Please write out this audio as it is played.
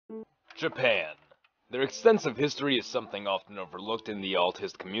Japan. Their extensive history is something often overlooked in the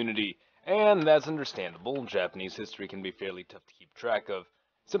alt-hist community, and that's understandable. Japanese history can be fairly tough to keep track of,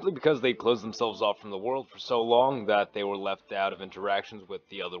 simply because they closed themselves off from the world for so long that they were left out of interactions with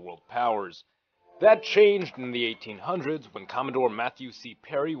the other world powers. That changed in the 1800s when Commodore Matthew C.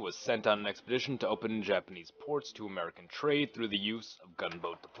 Perry was sent on an expedition to open Japanese ports to American trade through the use of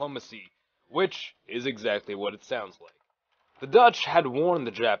gunboat diplomacy, which is exactly what it sounds like. The Dutch had warned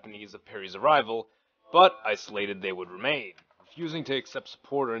the Japanese of Perry's arrival, but isolated they would remain, refusing to accept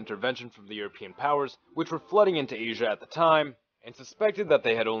support or intervention from the European powers, which were flooding into Asia at the time, and suspected that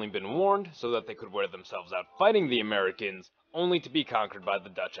they had only been warned so that they could wear themselves out fighting the Americans, only to be conquered by the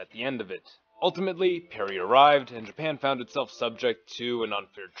Dutch at the end of it. Ultimately, Perry arrived, and Japan found itself subject to an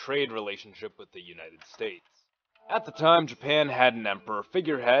unfair trade relationship with the United States. At the time, Japan had an emperor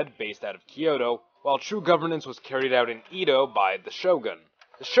figurehead based out of Kyoto, while true governance was carried out in Edo by the shogun.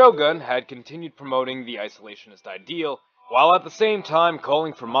 The shogun had continued promoting the isolationist ideal, while at the same time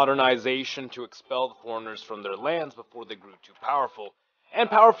calling for modernization to expel the foreigners from their lands before they grew too powerful. And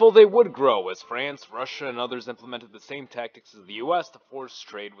powerful they would grow, as France, Russia, and others implemented the same tactics as the US to force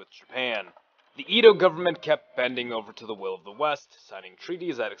trade with Japan. The Edo government kept bending over to the will of the West, signing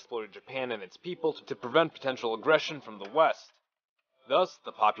treaties that exploited Japan and its people to prevent potential aggression from the West. Thus,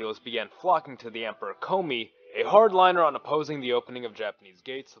 the populace began flocking to the Emperor Komi, a hardliner on opposing the opening of Japanese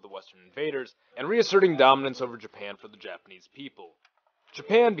gates to the Western invaders, and reasserting dominance over Japan for the Japanese people.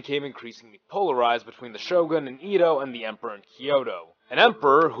 Japan became increasingly polarized between the shogun in Edo and the emperor in Kyoto, an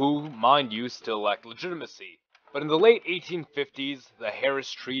emperor who, mind you, still lacked legitimacy. But in the late 1850s, the Harris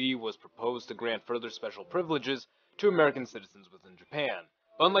Treaty was proposed to grant further special privileges to American citizens within Japan.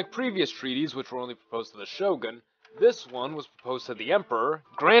 But unlike previous treaties, which were only proposed to the shogun, this one was proposed to the emperor,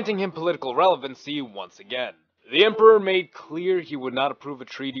 granting him political relevancy once again. The emperor made clear he would not approve a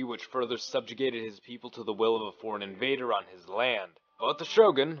treaty which further subjugated his people to the will of a foreign invader on his land. But the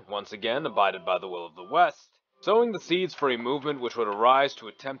shogun, once again, abided by the will of the West, sowing the seeds for a movement which would arise to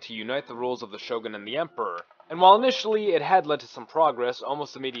attempt to unite the rules of the shogun and the emperor. And while initially it had led to some progress,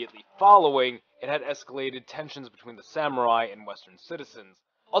 almost immediately following, it had escalated tensions between the samurai and Western citizens,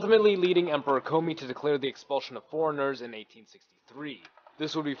 ultimately leading Emperor Komi to declare the expulsion of foreigners in 1863.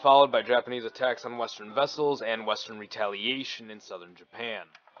 This would be followed by Japanese attacks on Western vessels and Western retaliation in southern Japan.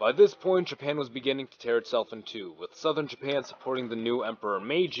 By this point, Japan was beginning to tear itself in two, with southern Japan supporting the new Emperor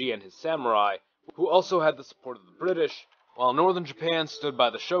Meiji and his samurai, who also had the support of the British, while northern Japan stood by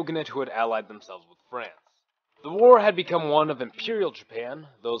the Shogunate, who had allied themselves with France. The war had become one of Imperial Japan,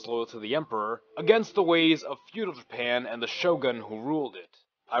 those loyal to the Emperor, against the ways of Feudal Japan and the Shogun who ruled it.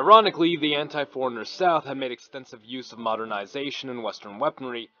 Ironically, the anti-foreigner South had made extensive use of modernization and Western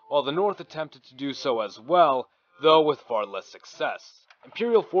weaponry, while the North attempted to do so as well, though with far less success.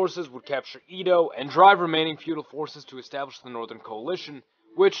 Imperial forces would capture Edo and drive remaining feudal forces to establish the Northern Coalition,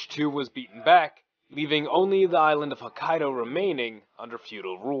 which too was beaten back, leaving only the island of Hokkaido remaining under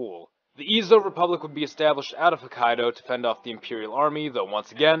feudal rule. The Ezo Republic would be established out of Hokkaido to fend off the Imperial Army, though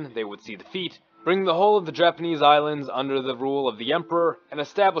once again they would see defeat, bringing the whole of the Japanese islands under the rule of the Emperor and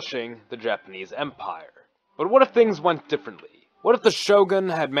establishing the Japanese Empire. But what if things went differently? What if the Shogun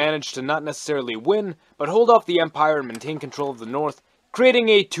had managed to not necessarily win, but hold off the Empire and maintain control of the North, creating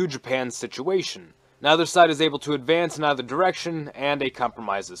a two-Japan situation? Neither side is able to advance in either direction, and a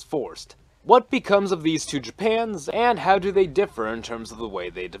compromise is forced. What becomes of these two Japans, and how do they differ in terms of the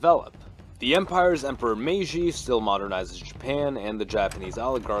way they develop? The Empire's Emperor Meiji still modernizes Japan, and the Japanese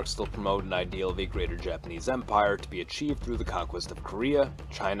oligarchs still promote an ideal of a greater Japanese empire to be achieved through the conquest of Korea,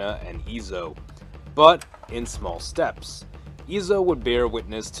 China, and Ezo, but in small steps. Ezo would bear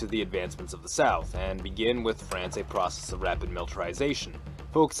witness to the advancements of the South, and begin with France a process of rapid militarization,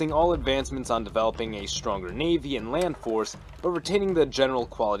 focusing all advancements on developing a stronger navy and land force, but retaining the general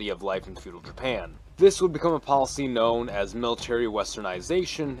quality of life in feudal Japan. This would become a policy known as military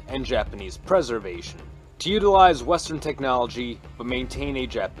westernization and Japanese preservation, to utilize Western technology but maintain a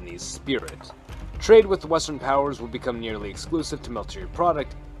Japanese spirit. Trade with the Western powers would become nearly exclusive to military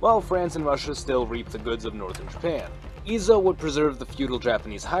product, while France and Russia still reap the goods of northern Japan. Ezo would preserve the feudal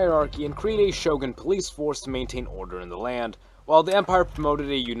Japanese hierarchy and create a shogun police force to maintain order in the land, while the empire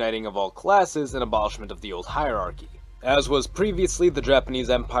promoted a uniting of all classes and abolishment of the old hierarchy. As was previously, the Japanese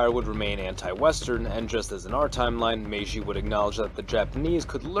Empire would remain anti-Western, and just as in our timeline, Meiji would acknowledge that the Japanese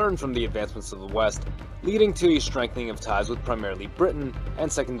could learn from the advancements of the West, leading to a strengthening of ties with primarily Britain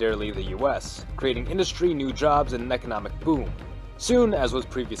and secondarily the US, creating industry, new jobs, and an economic boom. Soon, as was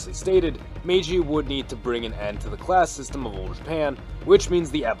previously stated, Meiji would need to bring an end to the class system of old Japan, which means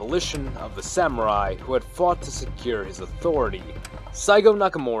the abolition of the samurai who had fought to secure his authority. Saigo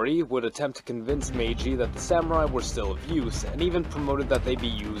Nakamori would attempt to convince Meiji that the samurai were still of use, and even promoted that they be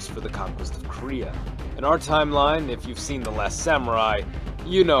used for the conquest of Korea. In our timeline, if you've seen The Last Samurai,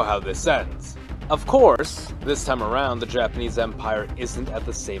 you know how this ends. Of course, this time around, the Japanese Empire isn't at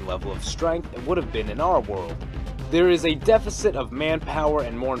the same level of strength it would have been in our world. There is a deficit of manpower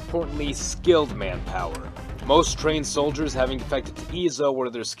and, more importantly, skilled manpower. Most trained soldiers having defected to Izo where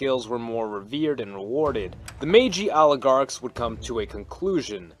their skills were more revered and rewarded. The Meiji oligarchs would come to a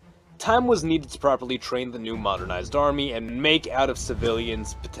conclusion. Time was needed to properly train the new modernized army and make out of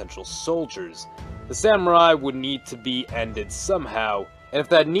civilians potential soldiers. The samurai would need to be ended somehow, and if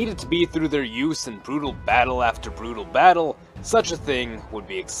that needed to be through their use in brutal battle after brutal battle, such a thing would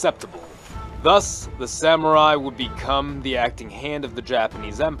be acceptable. Thus, the samurai would become the acting hand of the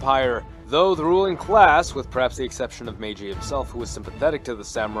Japanese Empire, though the ruling class, with perhaps the exception of Meiji himself who was sympathetic to the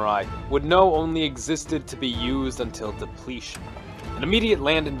samurai, would know only existed to be used until depletion. An immediate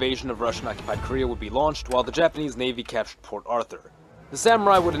land invasion of Russian-occupied Korea would be launched while the Japanese Navy captured Port Arthur. The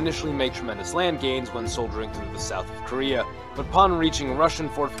samurai would initially make tremendous land gains when soldiering through the south of Korea, but upon reaching Russian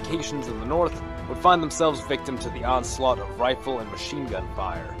fortifications in the north, would find themselves victim to the onslaught of rifle and machine gun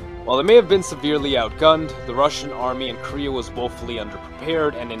fire. While they may have been severely outgunned, the Russian army in Korea was woefully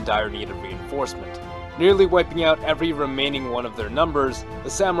underprepared and in dire need of reinforcement. Nearly wiping out every remaining one of their numbers, the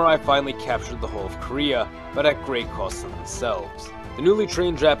samurai finally captured the whole of Korea, but at great cost to themselves. The newly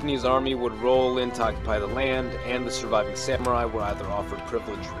trained Japanese army would roll in to occupy the land, and the surviving samurai were either offered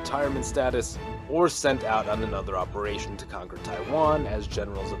privileged retirement status or sent out on another operation to conquer Taiwan as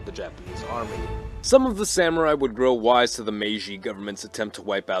generals of the Japanese army. Some of the samurai would grow wise to the Meiji government's attempt to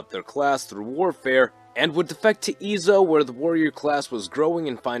wipe out their class through warfare, and would defect to Izo where the warrior class was growing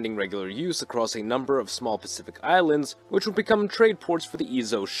and finding regular use across a number of small Pacific islands, which would become trade ports for the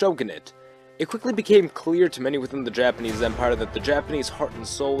Izo Shogunate. It quickly became clear to many within the Japanese Empire that the Japanese heart and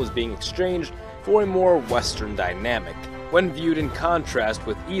soul was being exchanged for a more Western dynamic, when viewed in contrast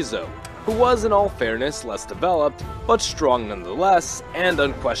with Izo, who was in all fairness less developed, but strong nonetheless, and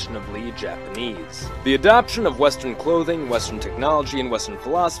unquestionably Japanese. The adoption of Western clothing, Western technology, and Western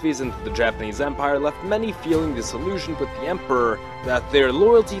philosophies into the Japanese Empire left many feeling disillusioned with the Emperor that their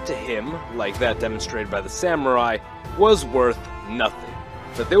loyalty to him, like that demonstrated by the samurai, was worth nothing.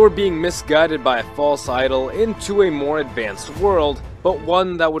 That they were being misguided by a false idol into a more advanced world, but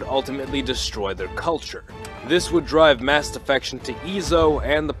one that would ultimately destroy their culture. This would drive mass defection to Izo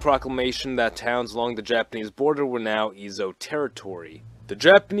and the proclamation that towns along the Japanese border were now Izo territory. The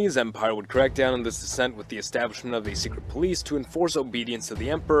Japanese Empire would crack down on this dissent with the establishment of a secret police to enforce obedience to the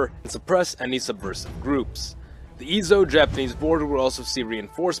Emperor and suppress any subversive groups. The Izo Japanese border would also see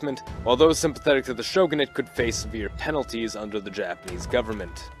reinforcement, while those sympathetic to the shogunate could face severe penalties under the Japanese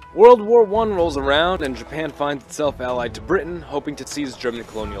government. World War I rolls around and Japan finds itself allied to Britain, hoping to seize German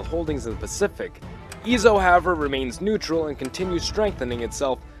colonial holdings in the Pacific. Izo, however, remains neutral and continues strengthening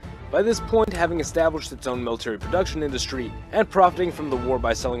itself, by this point having established its own military production industry and profiting from the war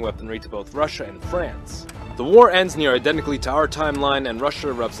by selling weaponry to both Russia and France. The war ends near identically to our timeline and Russia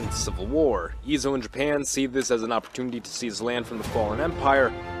erupts into civil war. Izo and Japan see this as an opportunity to seize land from the fallen empire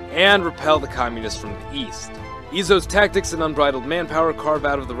and repel the communists from the east. Izo's tactics and unbridled manpower carve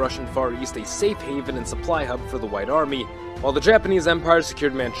out of the Russian Far East a safe haven and supply hub for the White Army, while the Japanese Empire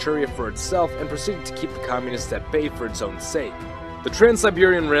secured Manchuria for itself and proceeded to keep the communists at bay for its own sake. The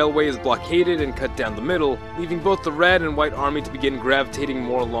Trans-Siberian Railway is blockaded and cut down the middle, leaving both the Red and White Army to begin gravitating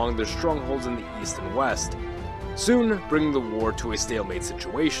more along their strongholds in the east and west, soon bringing the war to a stalemate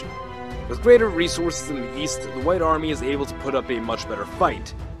situation. With greater resources in the east, the White Army is able to put up a much better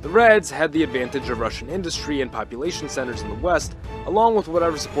fight. The Reds had the advantage of Russian industry and population centers in the west, along with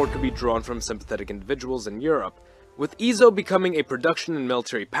whatever support could be drawn from sympathetic individuals in Europe. With Izo becoming a production and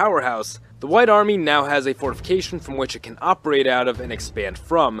military powerhouse, the White Army now has a fortification from which it can operate out of and expand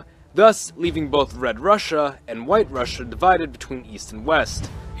from, thus leaving both Red Russia and White Russia divided between East and West.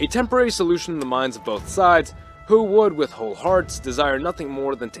 A temporary solution in the minds of both sides, who would, with whole hearts, desire nothing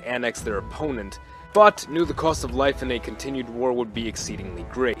more than to annex their opponent, but knew the cost of life in a continued war would be exceedingly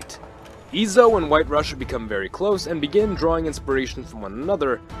great. Izo and White Russia become very close and begin drawing inspiration from one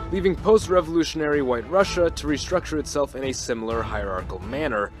another, leaving post-revolutionary White Russia to restructure itself in a similar hierarchical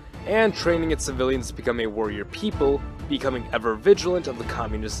manner, and training its civilians to become a warrior people, becoming ever vigilant of the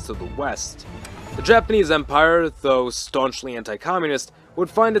communists to the west. The Japanese Empire, though staunchly anti-communist, would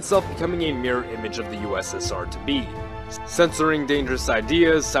find itself becoming a mirror image of the USSR to be. censoring dangerous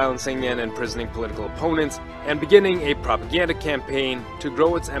ideas, silencing and imprisoning political opponents, and beginning a propaganda campaign to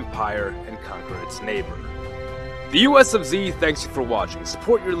grow its empire and conquer its neighbor. The US of Z thanks you for watching.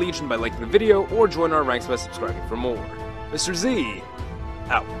 Support your legion by liking the video or join our ranks by subscribing for more. Mr. Z,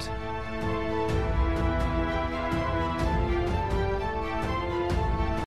 out.